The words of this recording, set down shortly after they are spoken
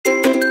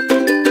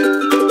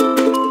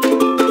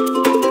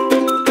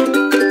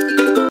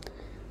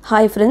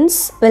Hi friends,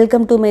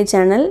 welcome to my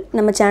channel.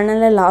 நம்ம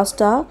சேனல்ல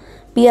லாஸ்டா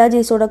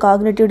Piaget's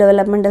cognitive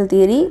developmental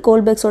theory,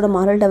 Kohlberg's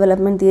moral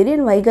development theory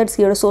and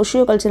Vygotsky's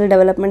socio-cultural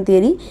development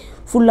theory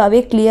ஃபுல்லாவே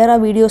கிளியரா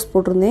videos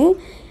போட்டுருந்தேன்.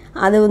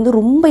 அது வந்து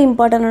ரொம்ப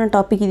இம்பார்ட்டன்டான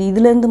டாபிக் இது.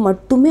 இதுல இருந்து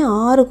மட்டுமே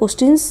 6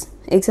 क्वेश्चंस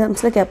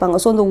எக்ஸாம்ஸ்ல கேட்பாங்க.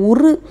 சோ அந்த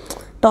ஒரு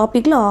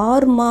டாபிக்ல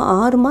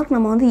 6 மார்க்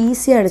நம்ம வந்து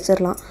ஈஸியா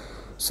அடிச்சிரலாம்.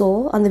 சோ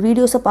அந்த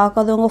வீடியோஸை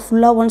பார்க்காதவங்க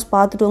ஃபுல்லா ஒன்ஸ்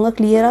பார்த்துட்டோங்க.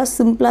 கிளியரா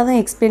சிம்பிளா தான்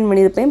எக்ஸ்பிளைன்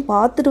பண்ணிருப்பேன்.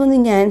 பார்த்துட்டு வந்து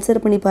இங்க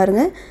ஆன்சர் பண்ணி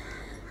பாருங்க.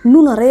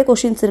 இன்னும் நிறைய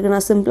क्वेश्चंस இருக்கு.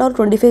 நான் சிம்பிளா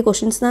 25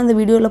 क्वेश्चंस தான் இந்த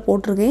வீடியோல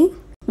போட்டுருக்கேன்.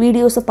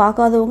 வீடியோஸை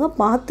பார்க்காதவங்க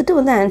பார்த்துட்டு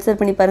வந்து ஆன்சர்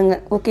பண்ணி பாருங்க.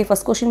 ஓகே,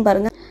 ஃபர்ஸ்ட் क्वेश्चन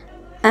பாருங்க.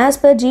 As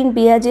per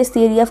Piaget's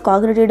theory of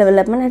cognitive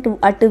development,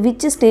 at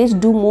which stage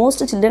do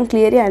most children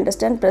clearly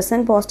understand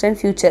present, past and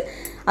future?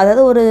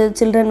 அதாவது ஒரு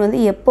children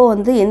வந்து எப்போ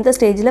வந்து எந்த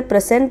ஸ்டேஜ்ல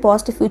present,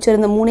 past, future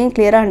இந்த மூணையும்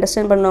கிளியரா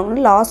அண்டர்ஸ்டாண்ட்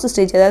பண்ணுவாங்கன்னா லாஸ்ட்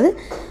ஸ்டேஜ், அதாவது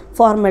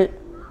ஃபார்மல்.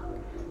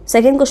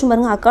 செகண்ட் क्वेश्चन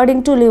பாருங்க. According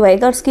to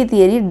Vygotsky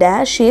theory,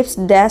 dash shapes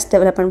dash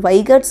development.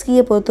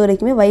 Vygotskyயை பொறுத்த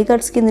வரைக்குமே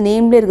Vygotsky இந்த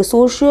நேம்ல இருக்கு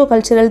சோஷியோ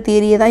கல்ச்சரல்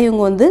தியரியை தான்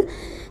இவங்க வந்து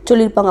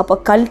சொல்லியிருப்பாங்க. அப்போ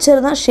கல்ச்சர்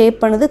தான் ஷேப்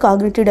பண்ணுது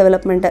cognitive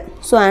டெவலப்மெண்ட்டை.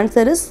 So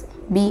answer is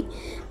B,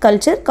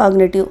 culture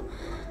cognitive.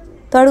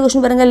 Third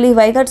question பாருங்க.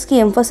 Vygotsky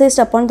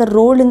emphasized upon the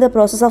role in the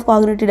process of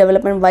cognitive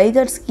development.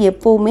 Vygotsky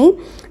எப்போவுமே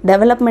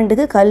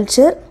டெவலப்மெண்ட்டுக்கு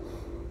கல்ச்சர்,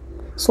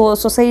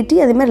 சொசைட்டி,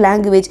 அதே மாதிரி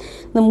லாங்குவேஜ்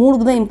இந்த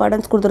மூணுக்கு தான்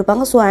இம்பார்ட்டன்ஸ்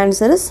கொடுத்துருப்பாங்க. So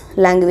answer is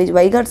language.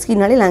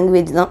 வைகாட்ஸ்கினாலே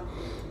language தான்.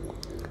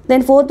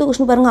 தென் ஃபோர்த்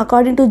क्वेश्चन பாருங்க.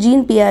 According to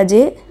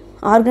Piaget,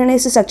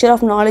 organised structure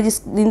of knowledge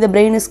in the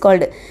brain is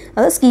called.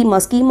 அதாவது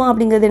ஸ்கீமா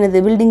அப்படிங்கிறது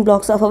என்னது? Building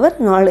blocks of our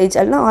knowledge.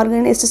 அதெல்லாம்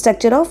ஆர்கனைஸ்டு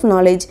ஸ்ட்ரக்சர் ஆஃப்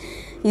நாலேஜ்,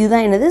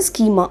 இதுதான் என்னது?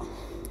 ஸ்கீமா.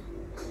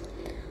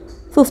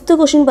 ஃபிஃப்த்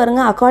क्वेश्चन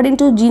பாருங்க. According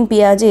to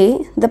Piaget,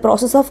 the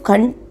process of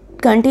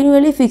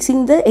continually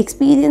fixing the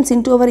experience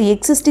into our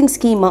existing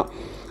schema.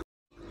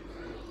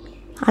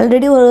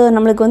 Already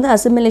நம்மளுக்கு வந்து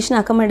assimilation,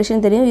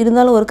 accommodation தெரியும்.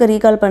 இருந்தாலும் ஒருக்க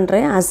ரீகால்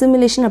பண்ணுறேன்.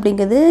 அசிமிலேஷன்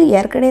அப்படிங்கிறது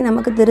ஏற்கனவே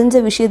நமக்கு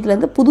தெரிஞ்ச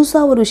விஷயத்துலேருந்து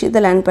புதுசாக ஒரு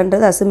விஷயத்தை லேர்ன்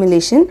பண்ணுறது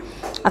அசிமிலேஷன்.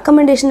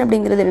 அக்கமடேஷன்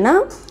அப்படிங்கிறது என்னென்னா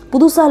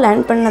புதுசாக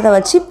லேர்ன் பண்ணதை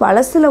வச்சு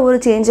பழசில் ஒரு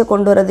சேஞ்சை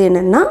கொண்டு வரது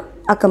என்னென்னா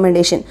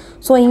அக்கமடேஷன்.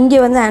 ஸோ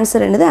இங்கே வந்து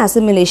ஆன்சர் என்னது?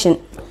 அசிமிலேஷன்.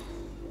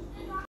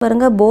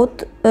 பாருங்க. Both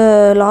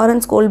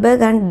Lawrence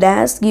Goldberg and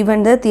days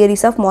given the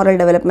theories of moral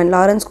development.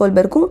 Lawrence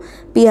கோல்பர்க்கும்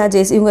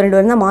பியாஜெஸ் இவங்க ரெண்டு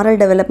பேரும் தான் மாரல்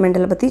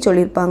டெவலப்மெண்ட்டில் பற்றி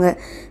சொல்லியிருப்பாங்க.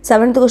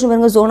 செவன்த் क्वेश्चन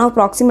பாருங்க. Zone of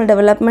proximal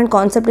development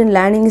concept in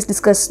learning is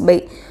discussed by.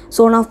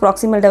 Zone of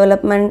proximal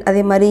development,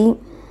 அதே மாதிரி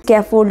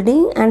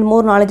scaffolding and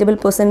more knowledgeable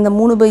person, இந்த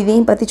மூணு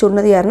இதையும் பற்றி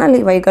சொன்னது யாருன்னா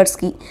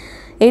வைகாட்ஸ்கி.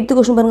 எய்த்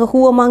क्वेश्चन பாருங்க. Who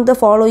among the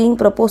following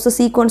propose a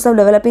sequence of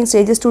developing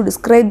stages to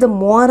describe the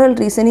moral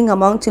reasoning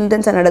among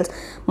children and adults?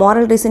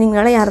 moral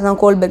reasoningனால யார் தான்?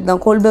 கோல்பெர்க்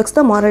தான். கோல்பெர்க்ஸ்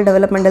தான் moral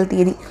developmental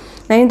theory.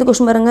 Ninth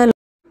question பாருங்க.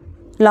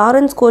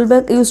 Lawrence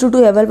Kohlberg used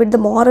to evaluate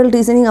the moral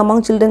reasoning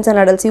among children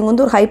and adults. இவங்க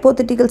வந்து ஒரு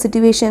hypothetical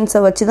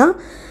situations-ஐ வச்சு தான்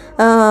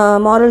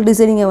moral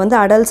reasoning-ஐ வந்து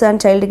adults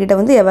and child கிட்ட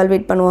வந்து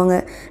evaluate பண்ணுவாங்க.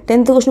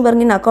 10th क्वेश्चन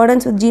பாருங்க. In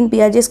accordance with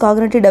Piaget's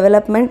cognitive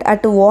development,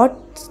 at what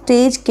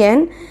stage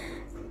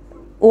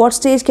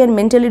can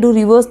mentally do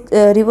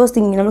reverse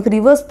thinking? நமக்கு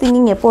ரிவர்ஸ்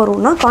திங்கிங் எப்போ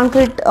வரும்னா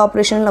கான்க்ரீட்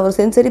ஆப்ரேஷனில் ஒரு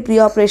சென்சரி ப்ரீ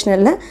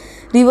ஆப்ரேஷனில்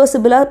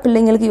ரிவர்சிபிளாக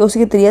பிள்ளைங்களுக்கு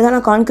யோசிக்க தெரியாது,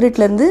 ஆனால்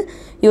கான்க்ரீட்லேருந்து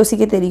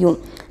யோசிக்க தெரியும்.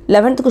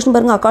 11th क्वेश्चन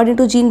பாருங்கள். According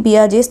to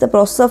Piaget, the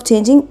process of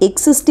changing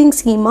existing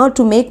schema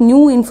to make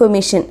new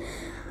information.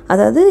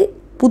 அதாவது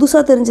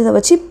புதுசாக தெரிஞ்சதை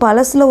வச்சு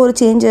பழசில் ஒரு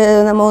சேஞ்சை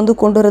நம்ம வந்து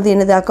கொண்டு வரது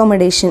என்னது?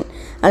 அக்காமடேஷன்.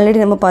 ஆல்ரெடி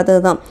நம்ம பார்த்தது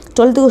தான்.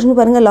 12th क्वेश्चन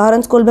பாருங்கள்.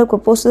 Lawrence Goldberg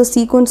propose the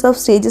sequence of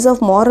stages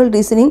of moral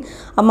reasoning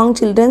among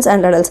children's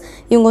and adults.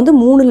 இவங்க வந்து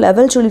 3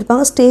 லெவல்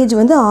சொல்லியிருப்பாங்க, ஸ்டேஜ்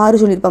வந்து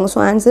 6 சொல்லியிருப்பாங்க.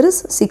 So answer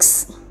is 6.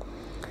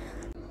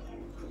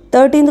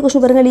 13th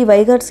question பாருங்கள்.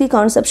 Vygotsky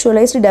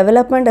conceptualized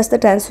development as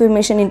the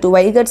transformation into.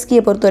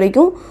 வைகாட்ஸ்கியை பொறுத்த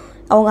வரைக்கும்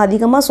அவங்க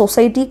அதிகமாக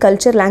சொசைட்டி,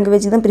 கல்ச்சர்,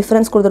 லாங்குவேஜுக்கு தான்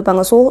ப்ரிஃபரன்ஸ்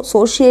கொடுத்துருப்பாங்க. So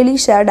socially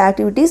shirt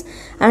activities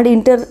and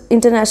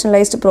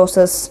இன்டர்நேஷ்னலைஸ்டு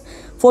process.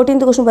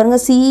 14th question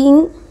பாருங்கள். Seeing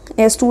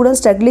a student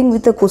struggling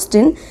with a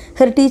question,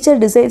 her teacher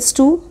decides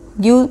to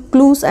give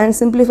clues and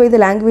simplify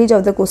the language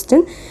of the question.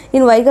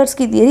 In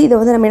Vygotsky theory இதை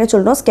வந்து நம்ம என்ன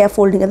சொல்கிறோம்?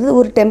 Scaffolding. அதாவது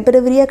ஒரு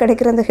டெம்பரவரியாக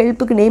கிடைக்கிற அந்த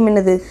ஹெல்ப்புக்கு நேம்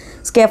என்னது?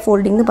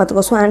 ஸ்கேஃபோல்டிங்னு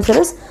பார்த்துக்கோ. So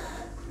answer is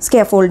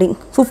scaffolding.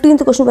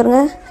 15th question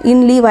பாருங்க. In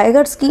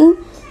Vygotsky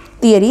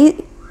theory,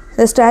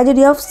 the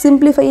strategy of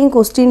simplifying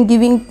question,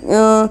 giving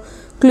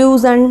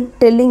clues and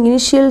telling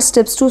initial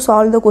steps to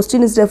solve the question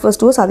is refers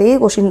to. அதே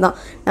क्वेश्चन தான்.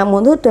 நம்ம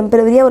வந்து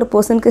டெம்பரவரியாக ஒரு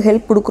பர்சனுக்கு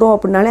ஹெல்ப் கொடுக்குறோம்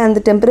அப்படின்னாலே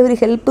அந்த டெம்பரவரி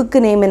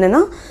ஹெல்ப்புக்கு நேம்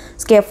என்னென்னா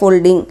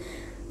ஸ்கேஃபோல்டிங்.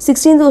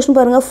 16th क्वेश्चन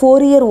பாருங்கள்.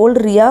 4-year-old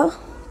Ria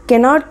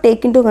cannot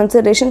take into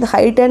consideration the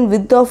height and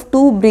width of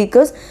 2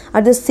 breakers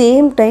at the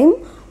same time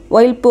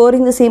while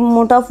pouring the same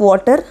amount of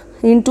water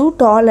into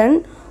tall and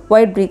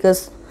wide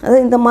breakers.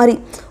 அதாவது இந்த மாதிரி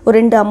ஒரு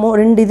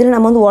ரெண்டு இதில்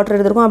நம்ம வந்து water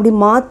எடுத்துருக்கோம், அப்படி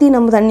மாற்றி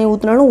நம்ம தண்ணி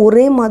ஊற்றினாலும்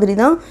ஒரே மாதிரி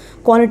தான்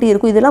குவாலிட்டி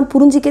இருக்கும். இதெல்லாம்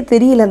புரிஞ்சிக்க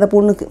தெரியல அந்த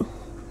பொண்ணுக்கு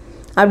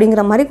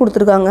அப்படிங்கிற மாதிரி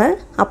கொடுத்துருக்காங்க.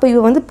 அப்போ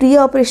இவ வந்து ப்ரீ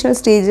ஆப்ரேஷனல்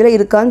ஸ்டேஜில்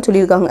இருக்கான்னு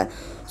சொல்லியிருக்காங்க.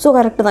 ஸோ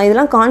கரெக்டு தான்.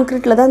 இதெல்லாம்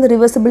கான்க்ரீட்டில் தான் இந்த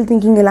ரிவர்சிபிள்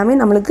திங்கிங் எல்லாமே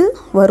நம்மளுக்கு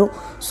வரும்.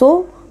 So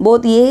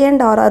both A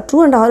and R are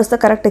true and R is the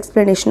correct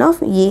explanation of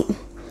A.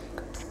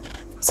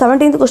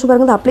 17th question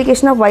பாருங்கள். The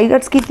application of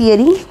Vygotsky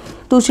theory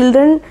to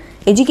children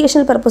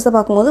educational பர்பஸை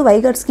பார்க்கும்போது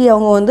வைகாட்ஸ்கி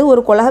அவங்க வந்து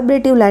ஒரு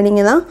கொலாபரேட்டிவ்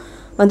லேர்னிங்கை தான்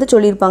வந்து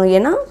சொல்லியிருப்பாங்க.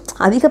 ஏன்னா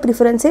அதிக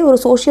ப்ரிஃபரன்ஸே ஒரு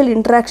சோஷியல்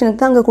இன்ட்ராக்ஷனுக்கு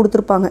தான் அங்கே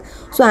கொடுத்துருப்பாங்க.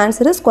 So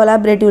answer is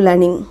collaborative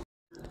learning.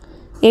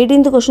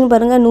 18th question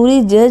பாருங்கள். Nouri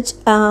judge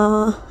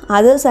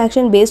others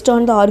action based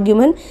on the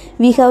argument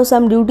we have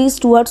some duties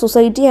towards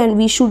society and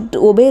we should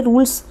obey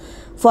rules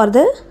for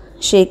the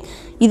sake.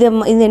 இது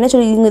என்ன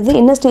சொல்லி இது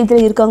என்ன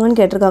ஸ்டேஜில் இருக்காங்கன்னு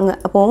கேட்டிருக்காங்க.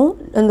 அப்போது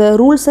அந்த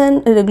ரூல்ஸ்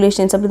அண்ட்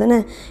ரெகுலேஷன்ஸ் அப்படி தானே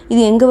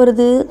இது எங்கே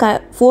வருது?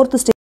 4th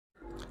ஸ்டேஜ்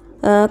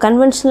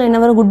கன்வென்ஷனல் என்ன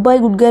வரும்? Good bye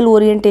good girl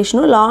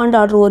ஓரியன்டேஷனும் law and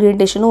order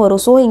ஓரியன்டேஷனும்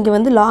வரும். ஸோ இங்கே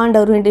வந்து லா அண்ட்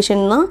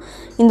ஓரியன்டேஷன் தான்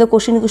இந்த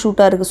கொஷினுக்கு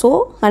ஷூட்டாக இருக்குது. ஸோ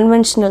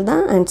கன்வென்ஷனல்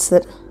தான்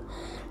ஆன்சர்.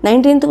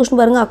 19th question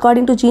பாருங்கள்.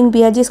 According to jean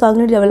பியாஜெஸ்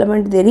cognitive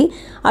development theory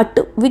at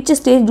which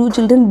stage two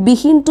children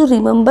begin to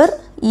remember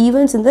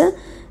events இந்த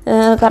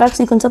correct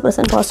sequence of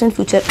present past and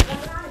future?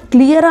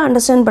 கிளியராக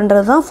அண்டர்ஸ்டாண்ட்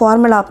பண்ணுறது தான்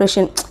ஃபார்மல்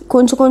ஆப்ரேஷன்.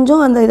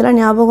 கொஞ்சம் அந்த இதெல்லாம்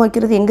ஞாபகம்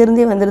வைக்கிறது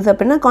எங்கேருந்தே வந்துடுது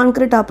அப்படின்னா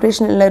கான்க்ரீட்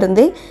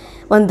ஆப்ரேஷன்லேருந்தே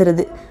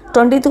வந்துடுது.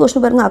 20th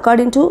question பாருங்கள்.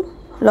 According to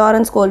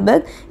Lawrence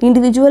Goldberg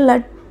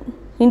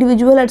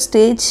individual at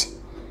stage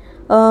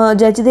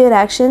judge their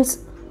actions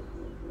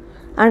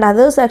and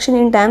others action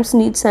in terms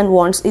needs and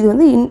wants. இது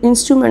வந்து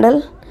instrumental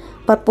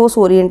purpose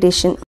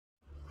orientation.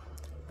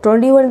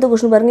 21th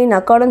question பாருங்க. In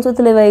accordance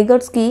with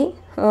Vygotsky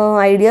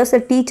ideas, a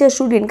teacher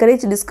should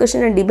encourage discussion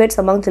and debates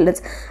among children.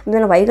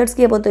 இந்த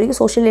வைகட்ஸ்கியை பொறுத்த வரைக்கும்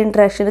social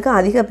இன்ட்ராக்ஷனுக்கு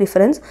அதிக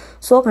preference.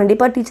 So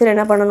கண்டிப்பாக teacher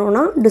என்ன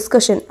பண்ணணும்னா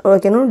டிஸ்கஷன்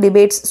வைக்கணும்,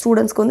 டிபேட்ஸ்,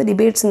 ஸ்டூடெண்ட்ஸ்க்கு வந்து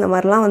டிபேட்ஸ் இந்த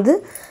மாதிரிலாம் வந்து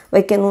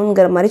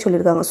வைக்கணுங்கிற மாதிரி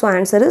சொல்லியிருக்காங்க. So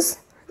answer is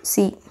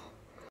C.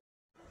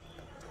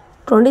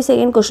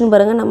 22nd question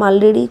பாருங்கள். நம்ம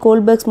ஆல்ரெடி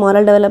கோல்பர்க்ஸ்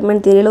மாரல்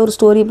டெவலப்மெண்ட் தியரியில் ஒரு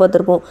ஸ்டோரி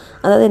பார்த்துருப்போம்.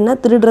 அதாவது என்ன,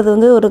 திருடுறது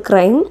வந்து ஒரு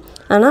க்ரைம்,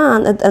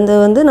 ஆனால் அந்த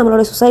வந்து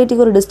நம்மளோட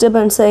சொசைட்டிக்கு ஒரு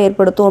டிஸ்டர்பன்ஸை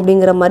ஏற்படுத்தும்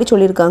அப்படிங்கிற மாதிரி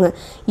சொல்லியிருக்காங்க.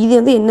 இது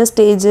வந்து என்ன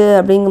ஸ்டேஜ்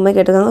அப்படிங்கிற மாதிரி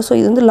கேட்டிருக்காங்க. ஸோ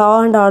இது வந்து law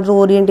and order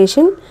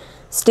orientation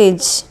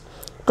stage.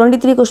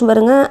 23 question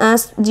பாருங்கள்.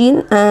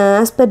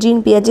 As per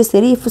gene பியாஜெஸ்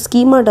theory, if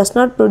schema does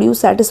not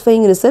produce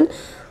satisfying result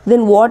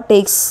then what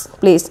takes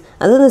place?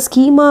 அதாவது அந்த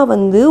ஸ்கீமா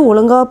வந்து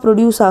ஒழுங்காக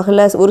ப்ரொடியூஸ்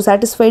ஆகலை, ஒரு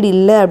சாட்டிஸ்ஃபைடு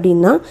இல்லை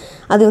அப்படின்னா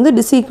அது வந்து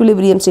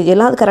டிஸ்ஈக்விலிபிரியம் ஸ்டேஜ்.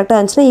 எல்லாம் அது கரெக்டாக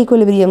இருந்துச்சுன்னா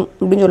ஈக்குவலிபிரியம்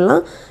அப்படின்னு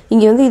சொல்லலாம்.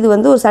 இங்கே வந்து இது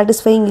வந்து ஒரு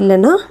சாட்டிஸ்ஃபைங்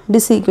இல்லைன்னா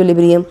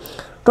டிஸ்ஈக்விலிபிரியம்.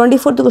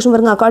 24th question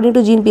பாருங்கள். According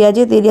to jean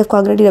பியாஜெட் theory of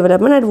cognitive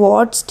development at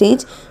what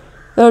stage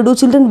two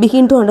children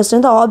begin to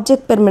understand the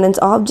object permanence?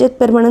 Object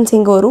permanence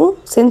எங்கே வரும்?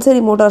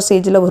 சென்சரி மோட்டார்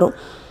ஸ்டேஜில் வரும்.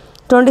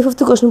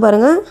 25th question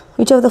பாருங்கள்.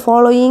 Which of the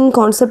following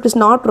concept is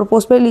not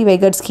propose by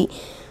வைகட்ஸ்கி?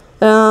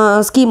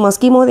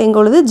 Schema வந்து எங்கே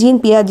உள்ளது? Gene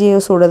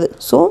பியாஜெஸோடது.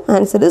 So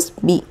answer is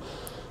B.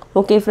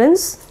 Okay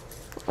friends,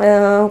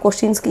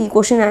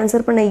 question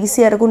answer பண்ண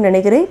ஈஸியாக இருக்கும்னு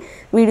நினைக்கிறேன்.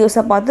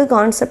 வீடியோஸை பார்த்து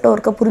கான்செப்டை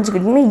ஒர்க்கை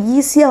புரிஞ்சுக்கிட்டிங்கன்னா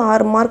ஈஸியாக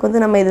 6 மார்க்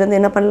வந்து நம்ம இதுலேருந்து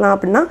என்ன பண்ணலாம்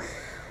அப்படின்னா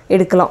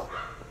எடுக்கலாம்.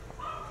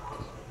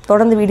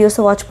 தொடர்ந்து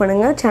வீடியோஸை வாட்ச்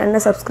பண்ணுங்கள்,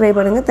 சேனலை சப்ஸ்கிரைப்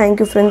பண்ணுங்கள்.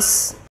 Thank you friends.